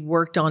 we've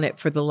worked on it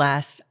for the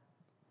last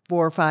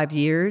 4 or 5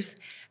 years.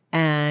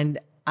 And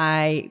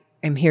I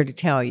am here to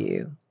tell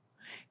you,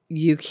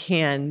 you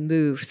can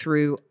move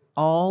through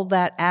all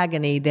that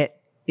agony that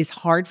is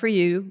hard for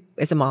you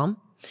as a mom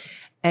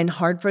and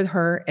hard for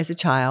her as a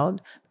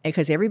child,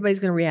 because everybody's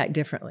going to react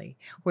differently.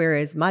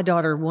 Whereas my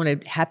daughter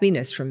wanted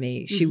happiness from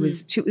me. She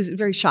was a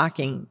very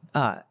shocking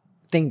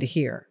thing to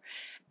hear.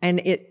 And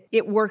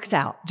it works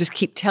out. Just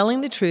keep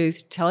telling the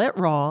truth, tell it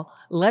raw,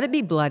 let it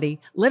be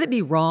bloody, let it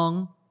be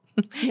wrong.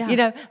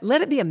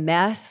 Let it be a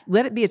mess,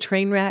 let it be a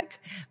train wreck,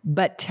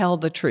 but tell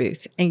the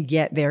truth and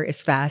get there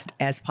as fast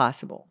as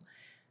possible.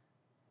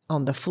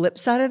 On the flip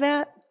side of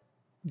that,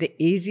 the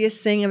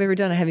easiest thing I've ever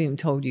done, I haven't even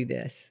told you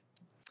this,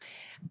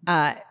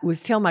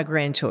 was tell my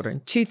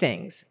grandchildren 2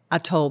 things. I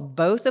told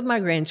both of my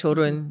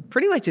grandchildren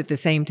pretty much at the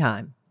same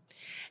time.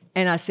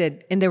 And I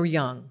said, and they were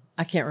young.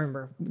 I can't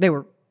remember. They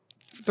were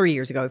 3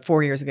 years ago,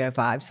 4 years ago,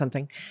 5,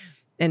 something.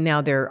 and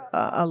now they're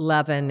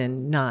 11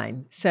 and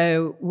 9.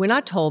 So when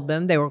I told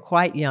them, they were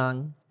quite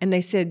young, and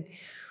they said,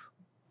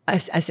 I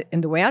said,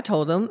 and the way I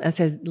told them, I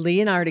said,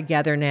 Lee and I are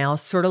together now,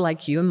 sort of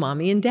like you and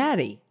mommy and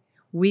daddy.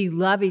 We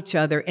love each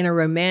other in a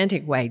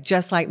romantic way,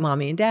 just like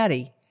mommy and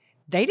daddy.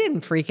 They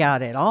didn't freak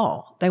out at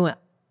all. They went,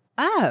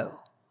 oh,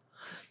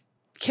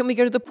 can we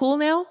go to the pool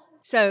now?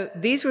 So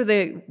these were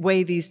the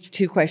way these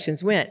 2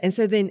 questions went. And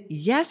so then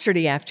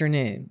yesterday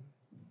afternoon,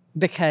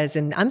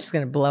 and I'm just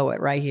going to blow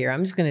it right here.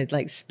 I'm just going to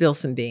like spill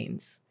some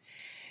beans.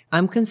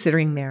 I'm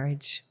considering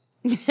marriage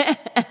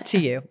to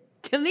you.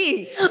 To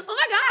me. Oh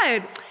my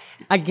God.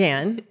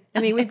 Again. I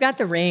mean, we've got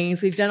the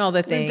rings, we've done all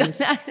the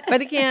things.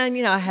 But again,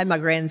 I had my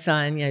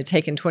grandson,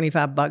 taking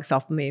 $25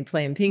 off of me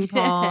playing ping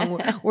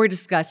pong. We're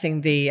discussing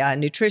the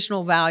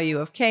nutritional value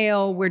of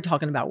kale. We're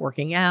talking about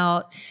working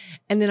out.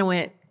 And then I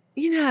went,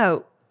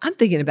 I'm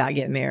thinking about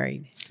getting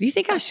married. Do you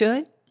think I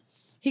should?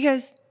 He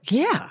goes,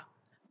 yeah.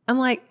 I'm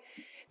like,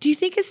 do you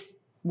think it's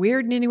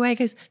weird in any way? He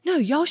goes, no,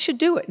 y'all should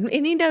do it.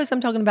 And he knows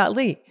I'm talking about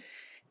Lee.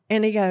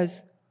 And he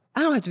goes,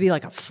 I don't have to be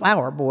like a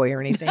flower boy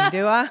or anything,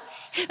 do I?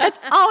 That's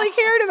all he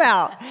cared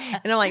about.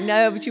 And I'm like,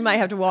 no, but you might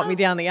have to walk me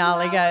down the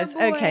aisle. He goes,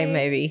 okay,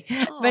 maybe.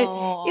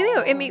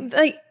 Aww.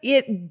 But,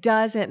 it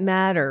doesn't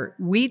matter.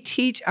 We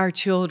teach our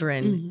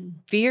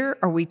children fear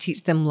or we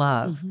teach them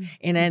love.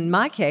 And in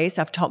my case,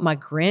 I've taught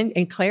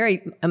and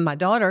Clary and my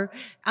daughter,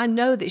 I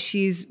know that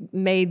she's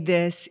made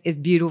this as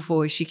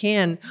beautiful as she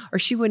can, or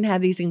she wouldn't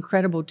have these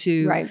incredible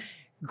 2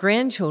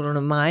 grandchildren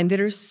of mine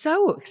that are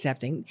so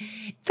accepting.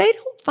 They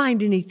don't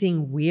find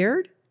anything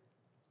weird.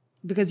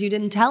 Because you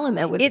didn't tell him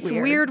it was weird. It's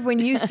weird when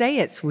you say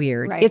it's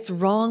weird. Right. It's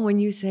wrong when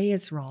you say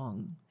it's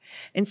wrong.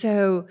 And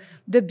so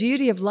the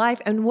beauty of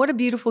life, and what a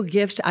beautiful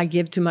gift I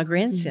give to my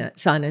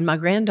grandson and my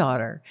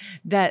granddaughter,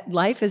 that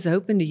life is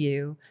open to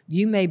you.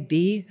 You may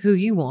be who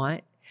you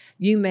want.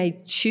 You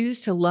may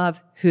choose to love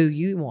who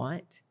you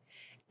want.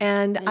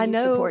 And I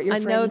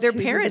know their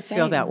parents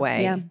feel that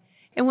way. Yeah.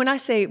 And when I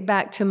say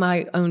back to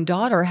my own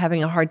daughter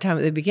having a hard time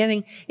at the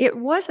beginning, it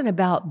wasn't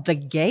about the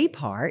gay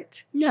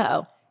part.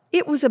 No.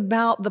 It was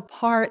about the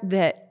part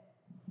that,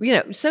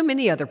 so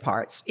many other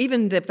parts,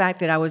 even the fact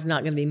that I was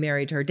not going to be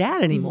married to her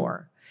dad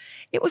anymore.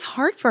 It was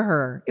hard for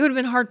her. It would have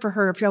been hard for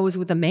her if I was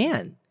with a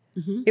man.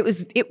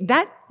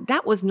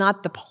 That was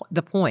not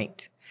the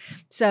point.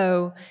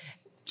 So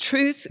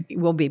truth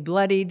will be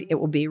bloodied. It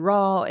will be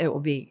raw. It will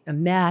be a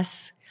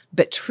mess,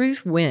 but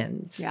truth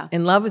wins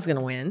and love is going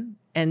to win.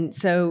 And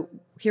so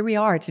here we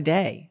are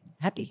today,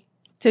 happy.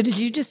 So did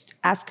you just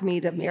ask me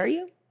to marry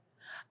you?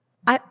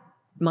 I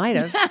might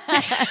have.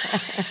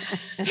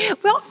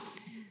 Well,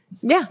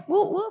 yeah.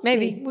 We'll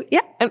maybe. See.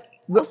 Yeah.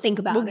 We'll think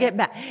about it. We'll get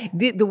back.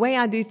 The way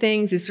I do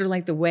things is sort of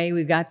like the way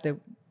we've got the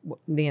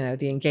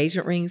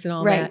engagement rings and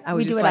all that.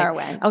 We do it our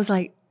way. I was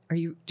like, do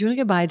you want to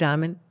go buy a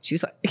diamond?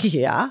 She's like,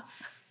 yeah.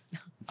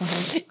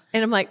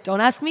 And I'm like,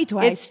 don't ask me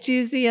twice. It's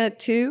Tuesday at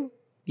 2.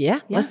 Yeah.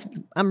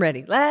 I'm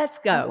ready. Let's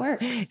go. That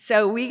works.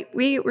 So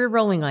we're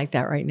rolling like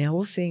that right now.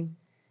 We'll see.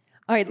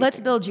 All right, let's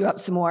build you up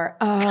some more.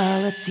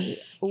 Let's see.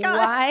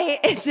 Why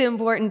it's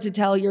important to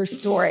tell your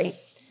story.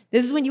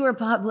 This is when you were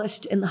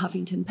published in the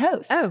Huffington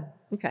Post. Oh,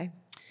 okay.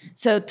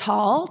 So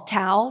Tal,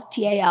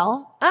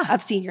 T-A-L.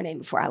 I've seen your name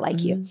before. I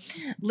like you.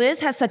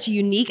 Liz has such a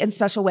unique and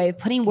special way of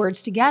putting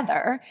words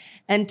together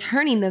and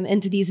turning them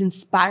into these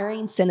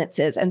inspiring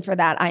sentences. And for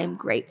that, I am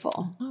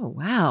grateful. Oh,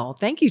 wow.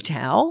 Thank you,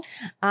 Tal.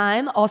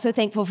 I'm also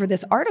thankful for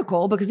this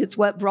article because it's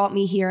what brought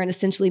me here and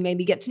essentially made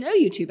me get to know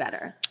you two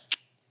better.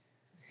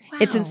 Wow.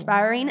 It's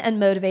inspiring and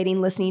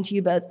motivating listening to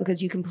you both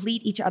because you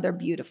complete each other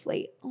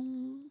beautifully.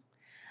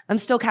 I'm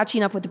still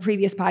catching up with the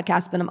previous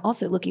podcast, but I'm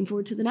also looking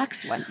forward to the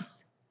next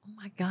ones. Oh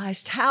my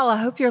gosh, Tal, I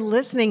hope you're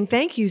listening.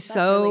 Thank you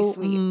so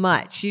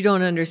much. You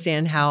don't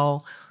understand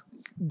how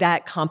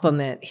that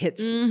compliment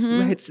hits,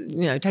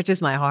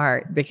 touches my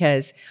heart,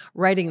 because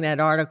writing that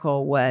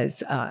article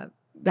was,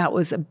 that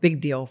was a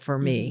big deal for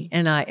me.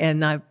 And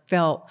I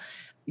felt,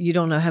 you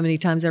don't know how many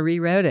times I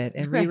rewrote it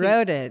and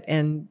rewrote it.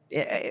 And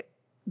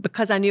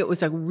because I knew it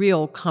was a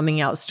real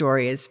coming out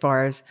story as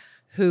far as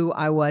who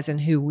I was and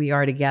who we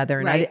are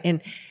together,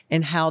 and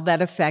and how that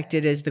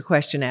affected, as the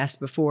question asked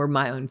before,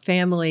 my own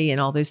family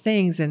and all those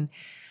things. And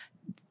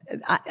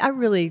I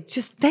really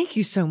just thank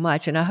you so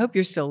much, and I hope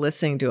you're still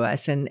listening to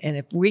us. And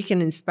if we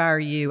can inspire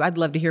you, I'd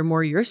love to hear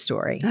more of your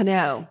story. I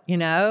know.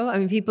 I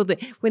mean, people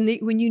that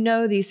when you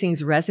know these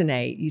things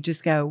resonate, you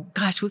just go,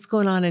 "Gosh, what's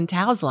going on in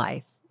Tal's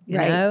life?" You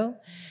know.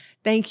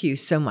 Thank you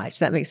so much.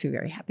 That makes me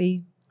very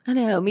happy. I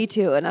know, me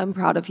too, and I'm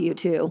proud of you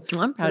too.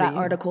 Well, I'm proud of that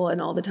article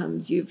and all the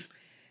times you've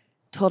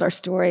told our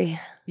story.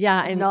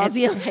 Yeah, and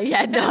nauseum.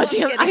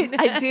 Nauseum.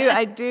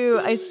 I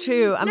do. It's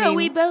true. I mean,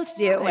 we both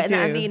do.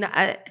 I mean,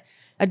 I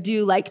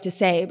do like to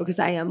say, because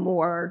I am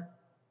more,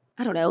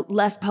 I don't know,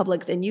 less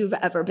public than you've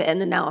ever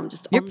been, and now I'm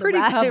just on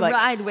the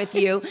ride with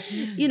you.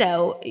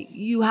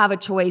 You have a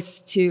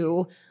choice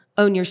to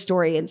own your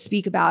story and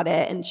speak about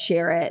it and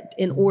share it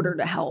in order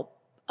to help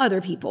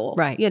other people,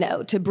 right?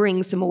 To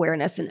bring some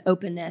awareness and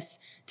openness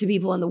to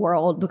people in the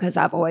world, because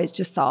I've always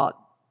just thought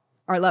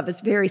our love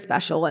is very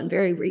special and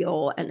very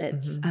real, and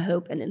it's a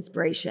hope and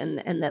inspiration,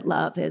 and that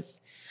love is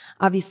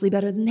obviously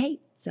better than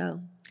hate.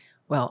 So,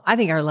 well, I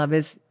think our love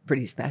is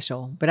pretty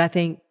special, but I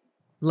think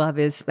love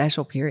is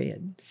special,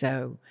 period.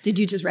 So, did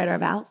you just write our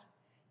vows?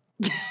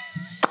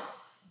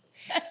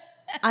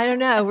 I don't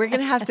know. We're going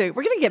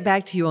to get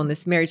back to you on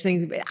this marriage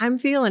thing. But I'm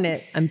feeling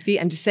it. I'm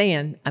just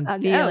saying,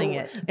 I'm feeling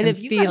it. And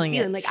if you got a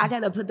feeling, like, I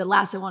got to put the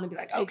last one and be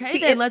like, okay,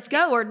 then let's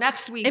go. Or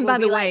next week. And by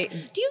the way,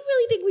 do you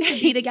really think we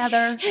should be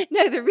together?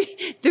 No,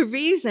 the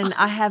reason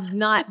I have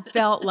not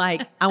felt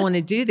like I want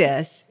to do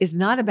this is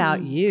not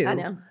about you. I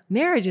know.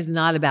 Marriage is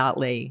not about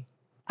Lee.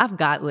 I've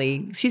got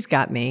Lee. She's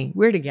got me.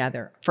 We're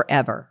together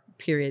forever,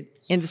 period.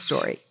 End of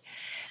story.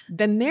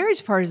 The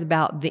marriage part is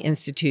about the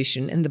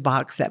institution and the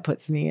box that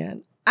puts me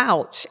in.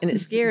 Ouch. And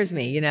it scares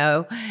me,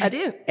 I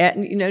do.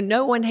 And,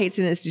 no one hates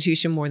an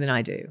institution more than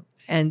I do.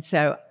 And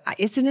so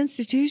it's an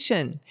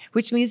institution,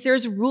 which means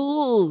there's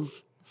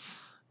rules.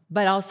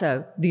 But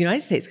also, the United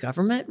States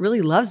government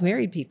really loves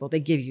married people. They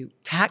give you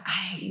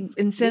tax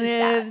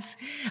incentives,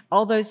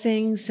 all those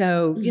things.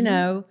 So,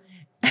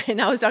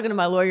 and I was talking to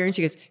my lawyer and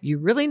she goes, you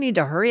really need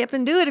to hurry up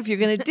and do it if you're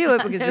going to do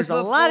it, because there's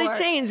a lot of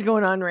change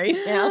going on right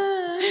now.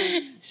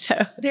 So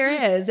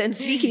there is. And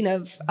speaking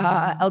of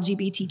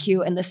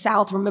LGBTQ in the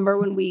South, remember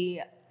when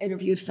we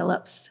interviewed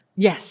Phillips?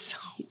 Yes.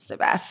 He's the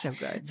best. So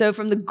good. So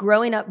from the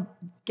Growing Up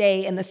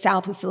Gay in the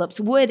South with Phillips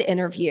Wood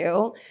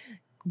interview,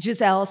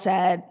 Giselle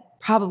said,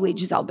 probably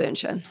Giselle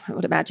Bundchen, I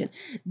would imagine,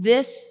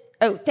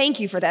 thank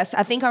you for this.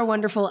 I think our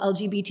wonderful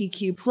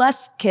LGBTQ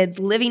plus kids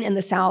living in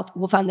the South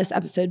will find this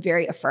episode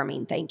very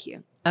affirming. Thank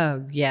you.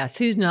 Oh,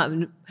 yes.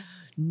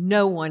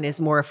 No one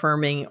is more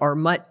affirming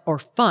or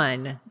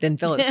fun than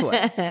Phillips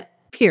Woods,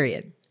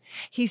 period.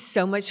 He's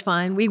so much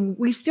fun.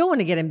 We still want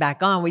to get him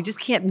back on. We just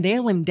can't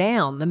nail him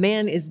down. The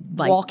man is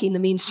like walking the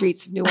mean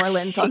streets of New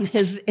Orleans on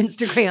his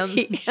Instagram.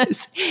 He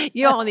is.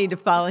 You all need to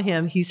follow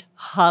him. He's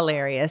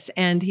hilarious.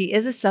 And he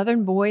is a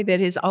Southern boy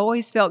that has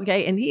always felt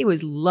gay. And he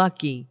was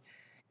lucky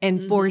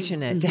and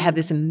fortunate to have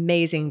this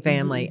amazing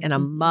family and a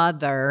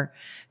mother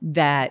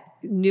that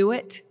knew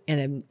it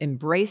and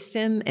embraced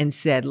him and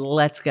said,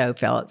 let's go,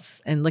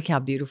 Phillips. And look how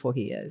beautiful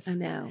he is. I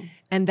know.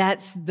 And I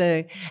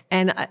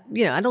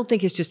don't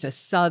think it's just a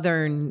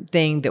Southern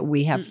thing that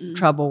we have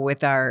trouble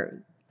with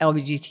our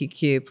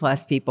LGBTQ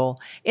plus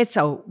people. It's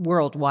a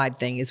worldwide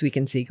thing, as we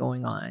can see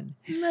going on.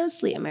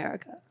 Mostly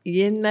America.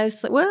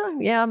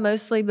 Yeah,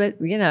 mostly. But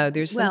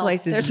there's some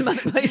places. There's some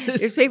other places.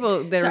 There's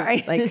people that are,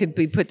 could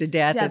be put to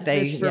death if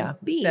they.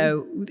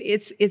 So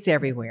it's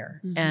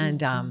everywhere,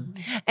 and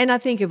I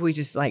think if we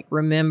just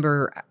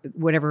remember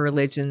whatever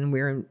religion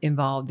we're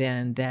involved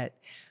in, that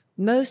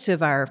most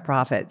of our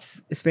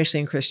prophets, especially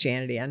in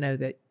Christianity, I know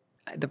that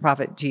the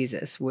prophet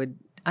Jesus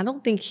I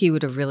don't think he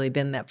would have really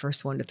been that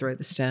first one to throw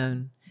the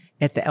stone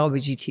at the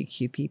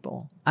LGBTQ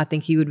people. I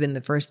think he would have been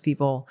the first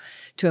people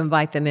to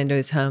invite them into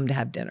his home to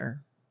have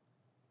dinner.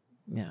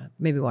 Yeah,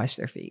 maybe wash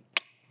their feet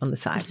on the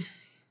side.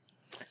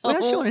 What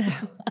else you want to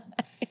know?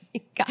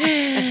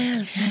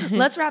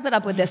 Let's wrap it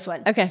up with this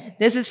one. Okay.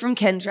 This is from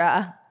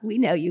Kendra. We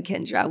know you,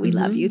 Kendra. We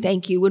love you.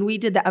 Thank you. When we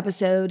did the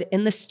episode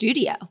in the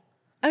studio.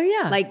 Oh,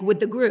 yeah. With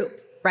the group.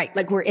 Right.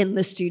 We're in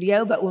the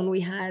studio, but when we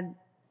had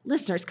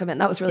listeners come in,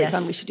 that was really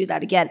fun. We should do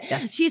that again.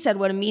 Yes. She said,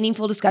 what a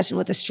meaningful discussion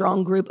with a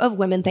strong group of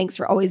women. Thanks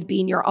for always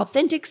being your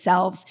authentic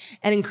selves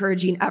and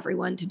encouraging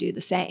everyone to do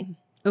the same.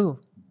 Ooh.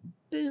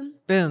 Boom.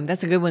 Boom.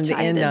 That's a good one to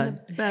end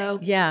on. Bow.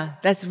 Yeah,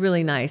 that's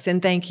really nice.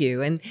 And thank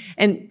you. And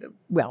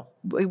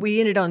we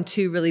ended on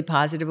two really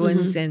positive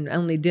ones and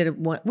only did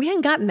one. We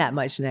hadn't gotten that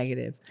much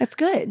negative. That's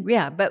good.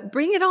 Yeah, but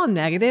bring it on,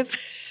 negative.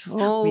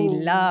 Oh, we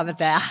love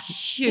that.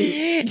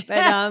 Shoot. But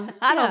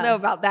I don't know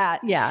about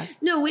that. Yeah.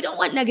 No, we don't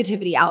want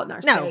negativity out in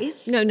our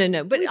face. No.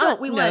 But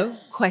we want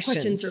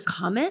questions or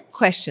comments.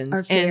 Questions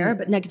are fair,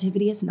 but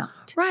negativity is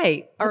not.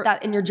 Right. Put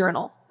that in your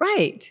journal.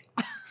 Right.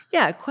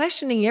 Yeah,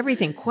 questioning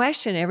everything.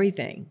 Question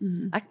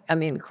everything. I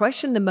mean,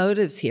 question the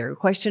motives here,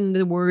 question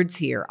the words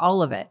here,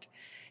 all of it.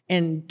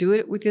 And do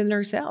it within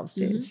ourselves,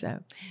 too.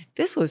 So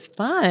this was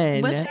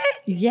fun. Was it?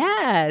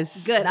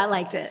 Yes. Good. I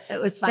liked it.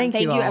 It was fun.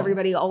 Thank you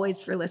everybody,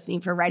 always for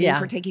listening, for writing,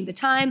 for taking the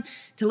time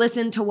to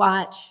listen, to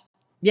watch.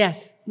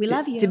 Yes. We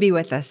love you. To be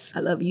with us. I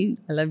love you.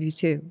 I love you,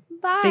 too.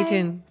 Bye. Stay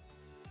tuned.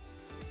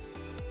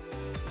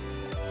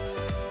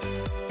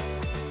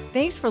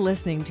 Thanks for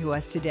listening to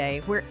us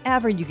today,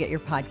 wherever you get your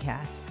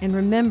podcasts. And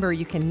remember,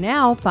 you can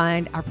now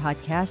find our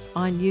podcast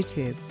on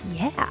YouTube.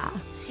 Yeah.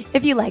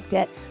 If you liked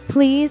it,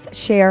 please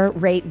share,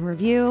 rate, and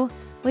review.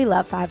 We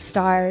love 5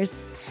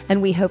 stars.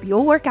 And we hope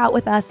you'll work out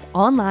with us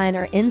online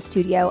or in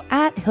studio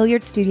at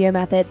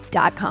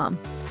HilliardStudioMethod.com.